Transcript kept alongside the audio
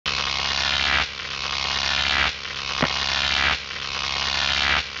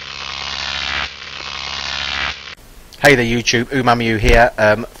Hey there YouTube, Umamiu here.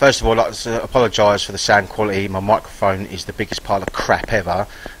 First of all, I'd like to apologise for the sound quality. My microphone is the biggest pile of crap ever.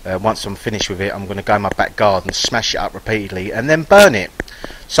 Once I'm finished with it, I'm going to go in my back garden, smash it up repeatedly and then burn it.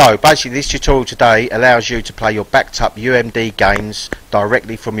 So basically this tutorial today allows you to play your backed up UMD games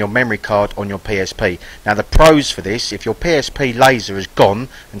directly from your memory card on your PSP. Now the pros for this, if your PSP laser is gone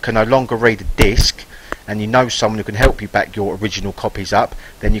and can no longer read a disc, and you know someone who can help you back your original copies up,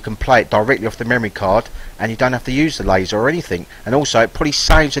 then you can play it directly off the memory card and you don't have to use the laser or anything. And also it probably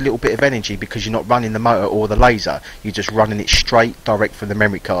saves a little bit of energy because you're not running the motor or the laser, you're just running it straight direct from the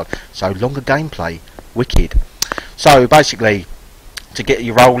memory card. So longer gameplay, wicked. So basically, to get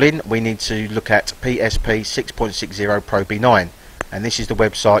you rolling, we need to look at PSP 6.60 Pro B9, and this is the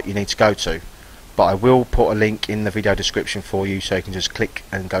website you need to go to. But I will put a link in the video description for you so you can just click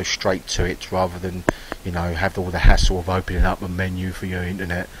and go straight to it rather than, you know, have all the hassle of opening up a menu for your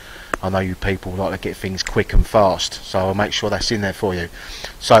internet. I know you people like to get things quick and fast, so I'll make sure that's in there for you.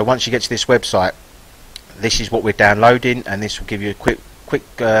 So once you get to this website, this is what we're downloading, and this will give you a quick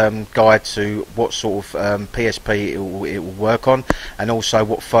guide to what sort of PSP it will work on, and also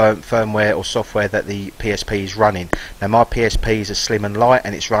what firmware or software that the PSP is running. Now my PSP is a slim and light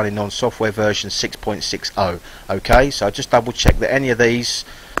and it's running on software version 6.60. okay, so just double check that any of these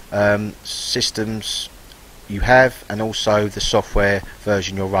systems you have, and also the software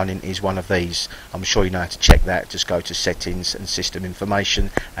version you're running is one of these. I'm sure you know how to check that. Just go to settings and system information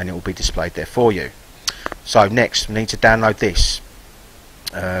and it will be displayed there for you. So next we need to download this.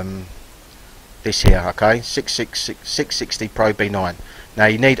 This here, okay, 660 Pro B9. Now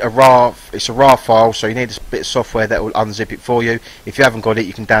you need a RAR, it's a RAR file, so you need a bit of software that will unzip it for you. If you haven't got it,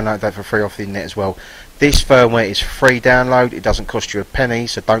 you can download that for free off the internet as well. This firmware is free download, it doesn't cost you a penny,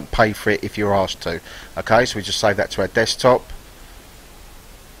 so don't pay for it if you're asked to. Okay, so we just save that to our desktop.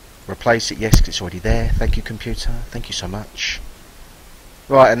 Replace it, yes, 'cause it's already there. Thank you computer, thank you so much.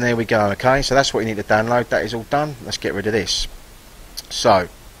 Right, and there we go, okay, so that's what you need to download. That is all done. Let's get rid of this. So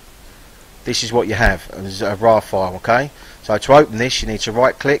this is what you have, as a RAR file, okay? So to open this you need to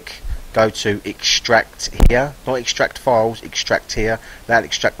right click, go to extract here, not extract files, extract here. That'll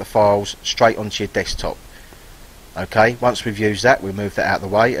extract the files straight onto your desktop. Okay, once we've used that, we'll move that out of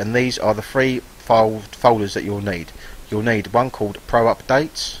the way, and these are the three folders that you'll need. You'll need one called Pro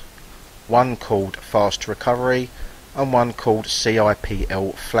Updates, one called Fast Recovery, and one called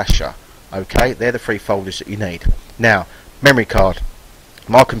CIPL Flasher. Okay, they're the three folders that you need. Now, memory card.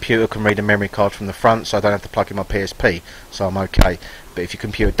 My computer can read a memory card from the front, so I don't have to plug in my PSP, so I'm okay. But if your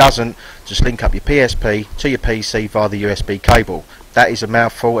computer doesn't, just link up your PSP to your PC via the USB cable. That is a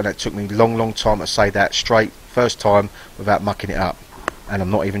mouthful, and it took me a long time to say that straight first time without mucking it up, and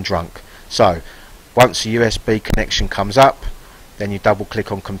I'm not even drunk. So once the USB connection comes up, then you double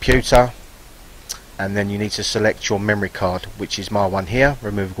click on computer, and then you need to select your memory card, which is my one here,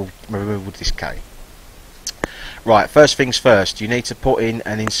 removable disk A. Right, first things first, you need to put in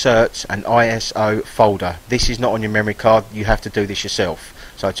and insert an ISO folder. This is not on your memory card, you have to do this yourself.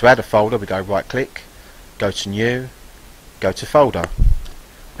 So to add a folder, we go right click, go to new, go to folder,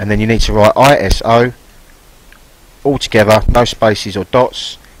 and then you need to write ISO all together, no spaces or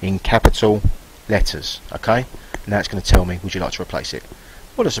dots, in capital letters. Okay, and that's going to tell me, would you like to replace it?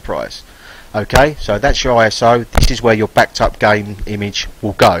 What a surprise. Okay, so that's your ISO. This is where your backed up game image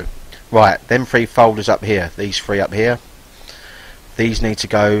will go. Right, them three folders up here, these three up here, these need to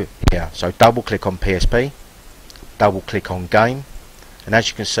go here. So double click on PSP, double click on game, and as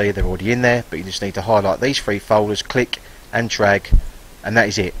you can see they're already in there, but you just need to highlight these three folders, click and drag, and that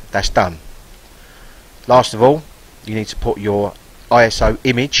is it, that's done. Last of all, you need to put your ISO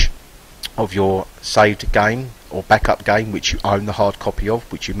image of your saved game or backup game, which you own the hard copy of,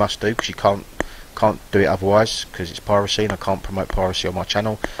 which you must do because you can't do it otherwise, because it's piracy and I can't promote piracy on my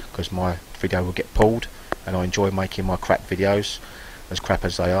channel because my video will get pulled, and I enjoy making my crap videos, as crap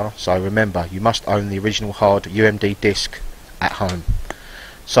as they are. So remember, you must own the original hard UMD disc at home.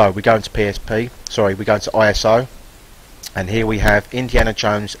 So we go into PSP, sorry, we go into ISO, and here we have Indiana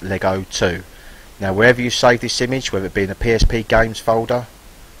Jones Lego 2. Now wherever you save this image, whether it be in a PSP games folder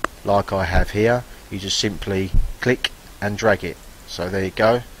like I have here, you just simply click and drag it. So there you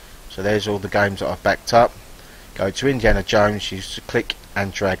go. So there's all the games that I've backed up. Go to Indiana Jones, you just click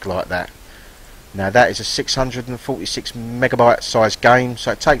and drag like that. Now that is a 646 megabyte size game,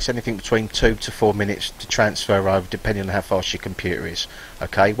 so it takes anything between 2 to 4 minutes to transfer over, depending on how fast your computer is.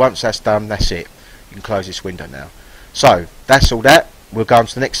 Okay, once that's done, that's it. You can close this window now. So that's all that. We'll go on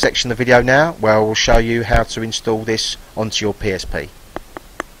to the next section of the video now, where I will show you how to install this onto your PSP.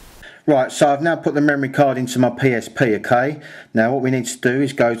 Right, so I've now put the memory card into my PSP, okay? Now what we need to do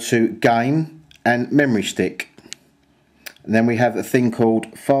is go to Game and Memory Stick. And then we have a thing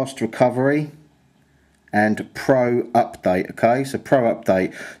called fast recovery and Pro Update. Okay, so Pro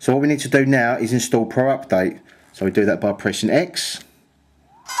Update. So what we need to do now is install Pro Update. So we do that by pressing X,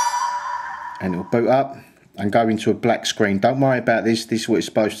 and it will boot up and go into a black screen. Don't worry about this. This is what it's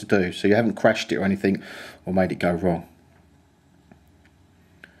supposed to do. So you haven't crashed it or anything or made it go wrong.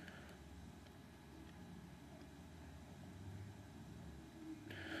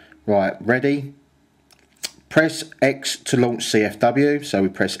 Right, ready? Press X to launch CFW. So we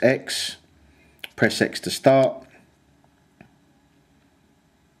press X to start.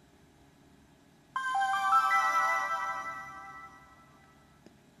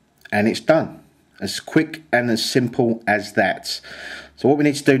 And it's done. As quick and as simple as that. So what we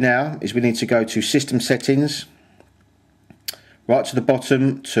need to do now is we need to go to System Settings, right to the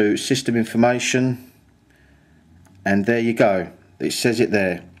bottom to System Information, and there you go. It says it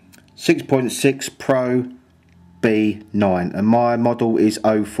there. 6.6 Pro B9, and my model is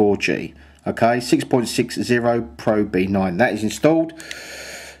 04G. Okay, 6.60 Pro B9. That is installed.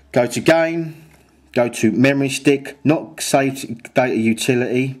 Go to Game, go to Memory Stick, not Save Data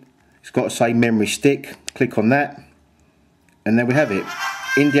Utility. It's got to say Memory Stick. Click on that, and there we have it.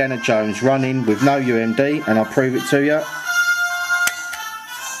 Indiana Jones running with no UMD, and I'll prove it to you.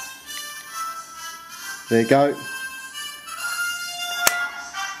 There you go.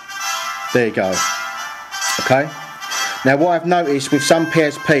 There you go. Okay. Now what I've noticed with some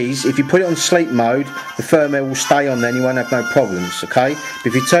PSPs, if you put it on sleep mode, the firmware will stay on there and you won't have no problems. Okay. But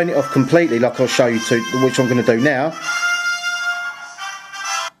if you turn it off completely, like I'll show you, which I'm going to do now.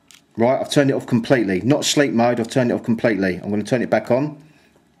 Right, I've turned it off completely. Not sleep mode, I've turned it off completely. I'm going to turn it back on.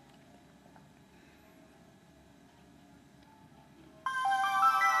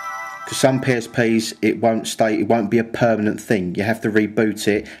 For some PSPs, it won't be a permanent thing. You have to reboot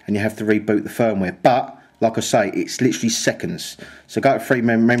it, and you have to reboot the firmware. But, like I say, it's literally seconds. So go to free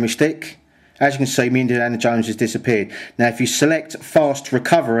memory stick. As you can see, me Indiana Jones has disappeared. Now, if you select fast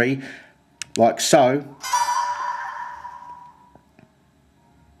recovery, like so,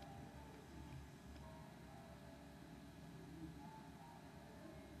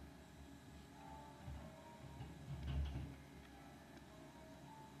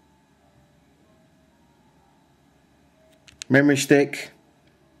 memory stick,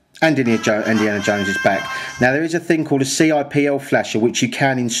 and Indiana Jones is back. Now there is a thing called a CIPL flasher which you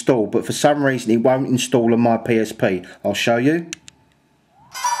can install, but for some reason it won't install on my PSP. I'll show you.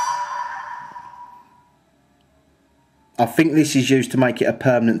 I think this is used to make it a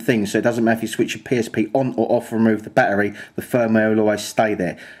permanent thing, so it doesn't matter if you switch your PSP on or off, remove the battery, the firmware will always stay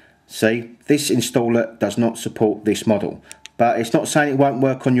there. See, this installer does not support this model, but it's not saying it won't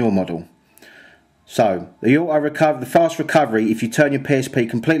work on your model. So, the fast recovery, if you turn your PSP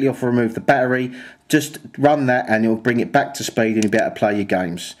completely off or remove the battery, just run that and it will bring it back to speed and you'll be able to play your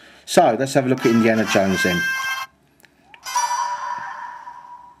games. So, let's have a look at Indiana Jones then.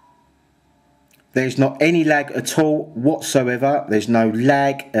 There's not any lag at all whatsoever. There's no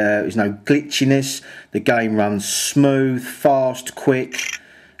lag, there's no glitchiness. The game runs smooth, fast, quick,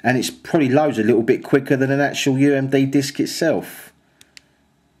 and it's probably loads a little bit quicker than an actual UMD disc itself.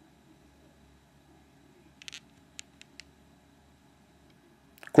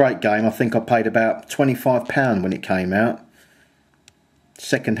 Great game. I think I paid about £25 when it came out.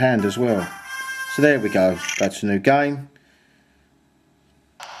 Second hand as well. So there we go. That's a new game.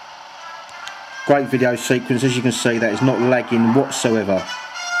 Great video sequence. As you can see, that is not lagging whatsoever.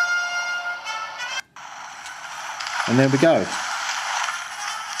 And there we go.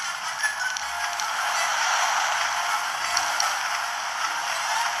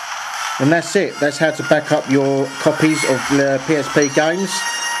 And that's it. That's how to back up your copies of PSP games,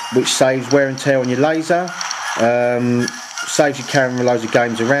 which saves wear and tear on your laser, saves you carrying loads of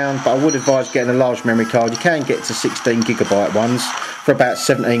games around. But I would advise getting a large memory card. You can get to 16GB ones for about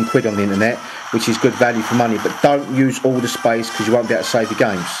 17 quid on the internet, which is good value for money, but don't use all the space because you won't be able to save your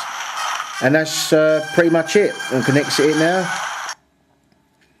games. And that's pretty much it. I can exit it now.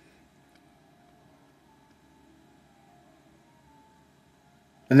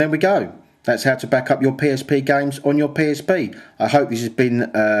 And there we go. That's how to back up your PSP games on your PSP. I hope this has been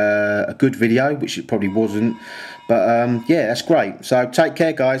a good video, which it probably wasn't. But yeah, that's great. So take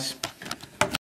care, guys.